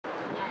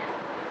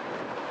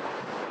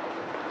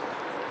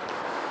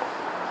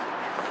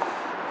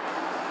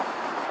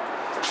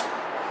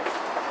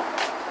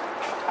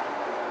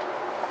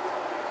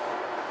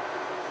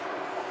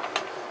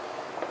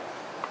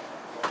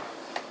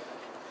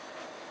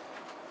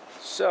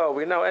So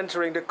we're now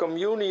entering the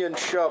communion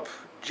shop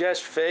Jas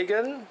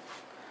Fagan,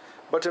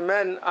 but the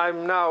man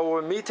I'm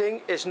now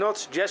meeting is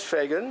not Jas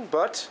Fagan,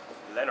 but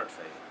Leonard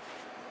Fagan,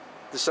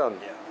 the son.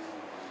 Yeah.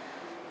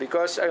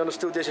 Because I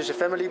understood this is a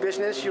family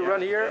business you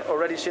run here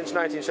already since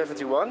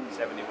 1971.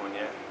 71,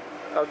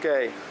 yeah.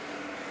 Okay.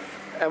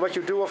 And what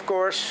you do, of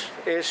course,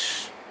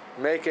 is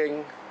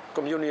making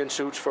communion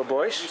suits for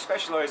boys. We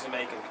specialise in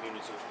making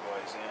communion suits for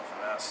boys, yeah, for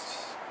the last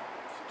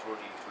 30,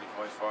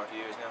 35, 40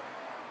 years now.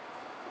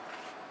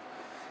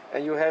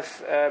 And you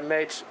have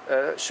made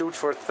suits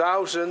for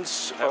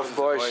thousands of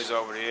boys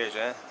Over the years,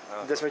 yeah.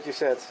 Well, that's what you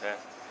said. Yeah.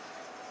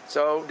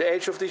 So the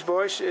age of these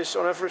boys is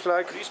on average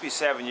like? It used to be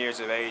 7 years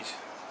of age,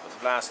 but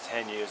the last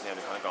 10 years now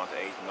they've kind of gone to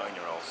 8 and 9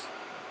 year olds,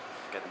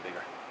 getting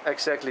bigger.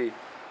 Exactly.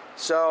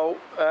 So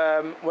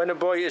when a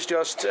boy is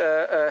just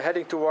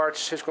heading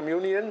towards his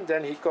communion,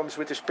 then he comes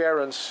with his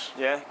parents.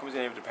 Yeah, he comes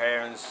in with the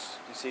parents,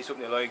 you see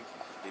something they like,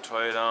 they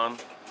try it on,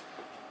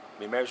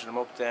 we measure them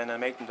up then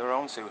and make them their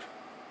own suit.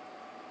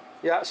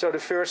 Yeah, so the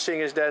first thing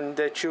is then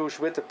they choose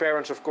with the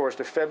parents, of course,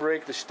 the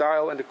fabric, the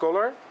style and the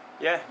color.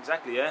 Yeah,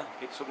 exactly, yeah.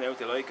 Pick something out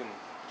they like and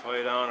try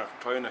it on, or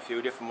try on a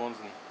few different ones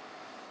and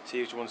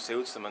see which one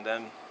suits them, and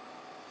then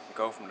you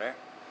go from there.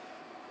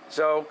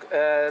 So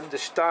the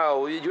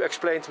style, you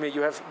explained to me,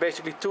 you have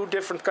basically two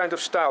different kind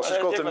of styles.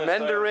 It's called the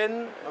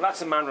Mandarin. Well,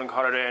 that's the Mandarin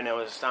collar there now,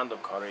 it's a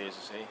stand-up collar, as you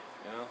see,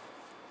 you know.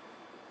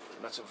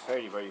 That's a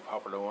very, very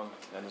popular one.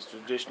 And it's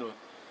traditional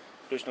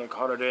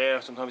collar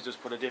there. Sometimes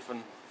just put a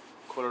different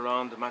colour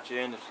on to match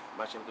in,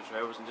 match in with the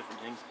trousers and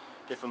different things.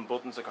 Different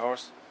buttons, of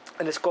course.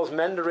 And it's called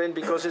Mandarin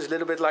because it's a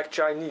little bit like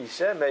Chinese,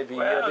 eh? Maybe.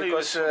 Well,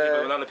 because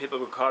a lot of people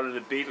would call it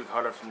a Beatle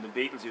collar, from the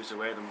Beatles used to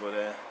wear them, but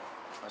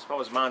I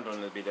suppose Mandarin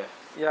will be the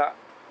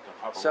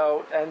proper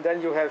so, and then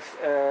you have,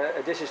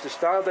 this is the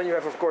style, then you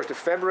have of course the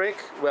fabric.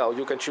 Well,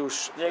 you can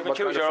choose. Yeah, you can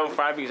choose your own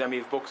fabrics, and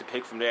we've books to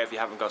pick from there if you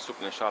haven't got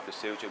something in the shop to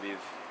suit you.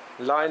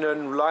 We've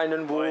linen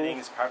wool.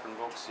 Linings, pattern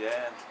books,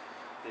 yeah,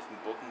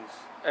 different buttons.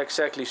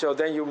 Exactly, so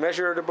then you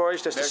measure the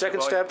boys, that's the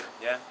second step.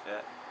 Yeah, yeah.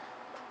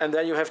 And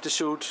then you have the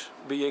suit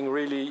being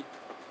really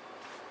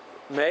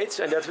made,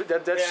 and that's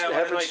yeah,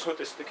 happens. I put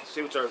the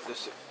suits are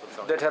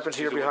that happens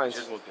here behind.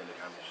 Just won't be on the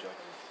camera shop.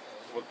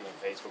 It won't be on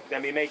Facebook.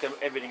 Then we make them.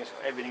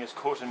 Everything is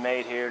cut and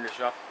made here in the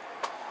shop.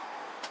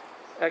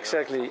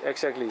 Exactly,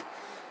 exactly.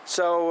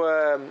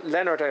 So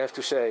Leonard, I have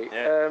to say.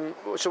 Yeah.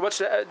 So what's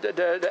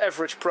the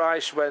average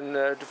price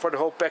when for the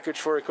whole package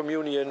for a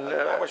communion?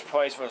 The average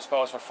price for, I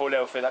suppose, for full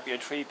outfit, that'd be a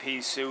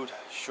 3-piece suit,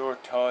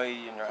 shirt, tie,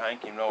 and your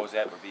hanky and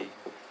rosette would be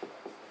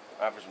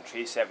averaging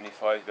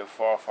 $375 to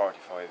about $445.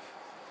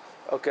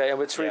 Okay, and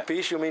with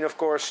 3-piece you mean of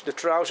course the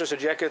trousers, a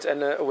jacket,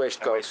 and a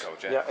waistcoat. A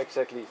waistcoat, yeah. Yeah,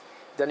 exactly.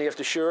 Then you have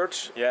the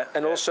shirt. Yeah.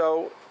 And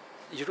also,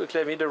 you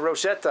claim me the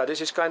rosetta.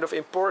 This is kind of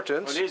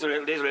important. Well, these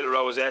are little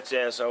rosettes,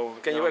 yeah. So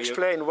can you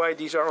explain why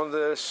these are on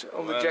the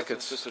jackets?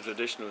 It's just a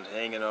traditional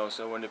thing, you know.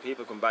 So when the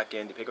people come back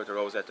in, they pick out the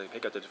rosette, they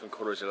pick out the different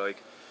colours they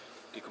like.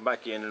 They come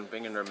back in and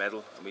bring in their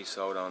medal, and we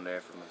sew it on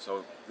there for them.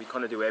 So we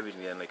kind of do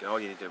everything then, like all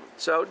you need to.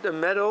 So the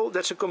medal,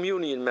 that's a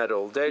communion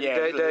medal.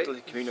 Little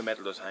communion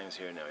medal just hangs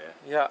here now,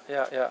 yeah.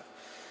 Yeah.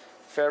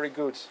 Very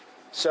good.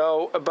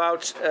 So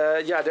about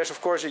there's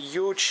of course a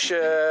huge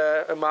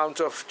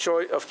amount of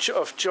choice.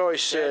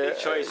 Choice,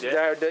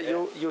 yeah.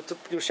 There,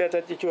 you said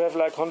that you have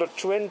like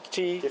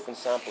 120 different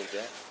samples,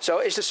 yeah. So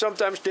is it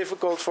sometimes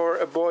difficult for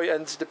a boy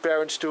and the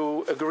parents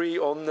to agree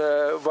on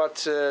what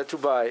to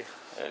buy?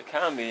 It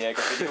can be, yeah,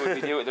 because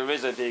there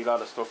is a big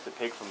lot of stuff to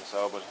pick from.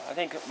 So, but I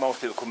think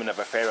most people come in have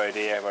a fair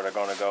idea where they're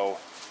going to go.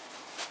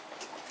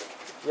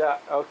 Yeah,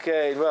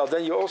 okay. Well,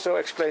 then you also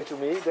explained to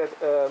me that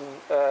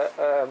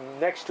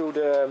next to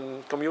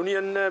the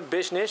communion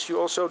business, you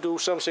also do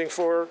something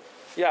for,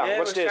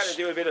 what's this? We're trying to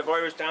do a bit of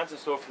Irish dance and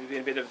stuff. We've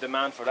been a bit of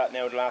demand for that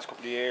now the last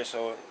couple of years,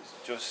 so it's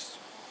just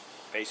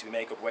basically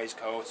make up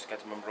waistcoats,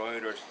 get them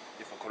embroidered,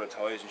 different colour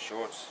ties and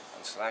shorts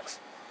and slacks.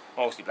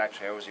 Mostly black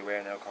trousers you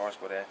wear now, of course,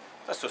 but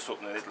that's just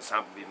something, a little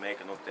sample we're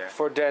making up there.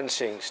 For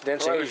dancing events.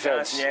 Dancing,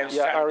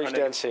 Irish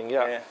dancing,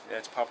 yeah,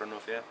 it's popular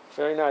enough, yeah.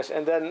 Very nice.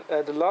 And then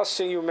the last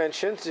thing you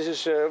mentioned, this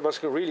is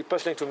was really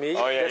puzzling to me.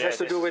 That has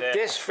to do with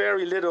this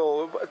very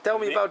little. Tell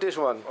me about this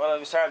one. Well,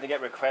 we started to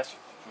get requests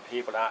from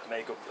people that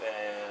make up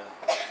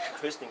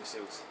christening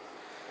suits.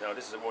 You know,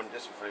 this is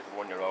for like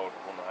a 1-year-old,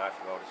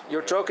 1.5-year-old.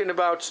 You're talking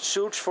about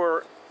suits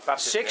for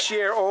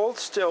 6-year-old,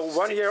 still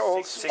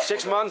 1-year-old,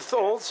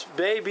 6-month-old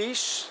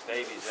babies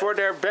for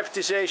their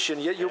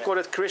baptization. You call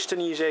it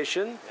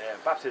Christianization. Yeah,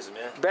 baptism,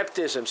 yeah.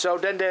 Baptism. So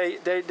then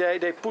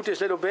they put these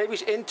little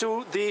babies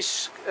into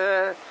these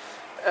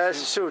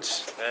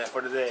suits.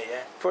 For the day,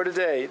 yeah. For the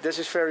day. This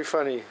is very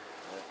funny.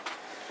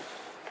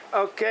 Yeah.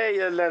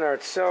 Okay,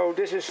 Leonard. So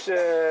this is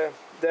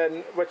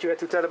then what you had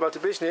to tell about the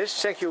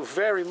business. Thank you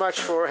very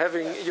much for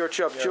having your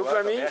shop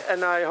by me,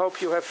 and I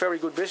hope you have very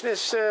good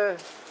business.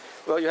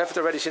 Well, you have it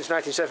already since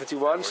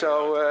 1971,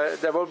 so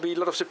there won't be a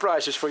lot of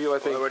surprises for you, I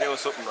think. Well, we're doing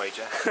something right,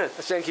 yeah.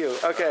 Thank you.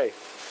 Okay.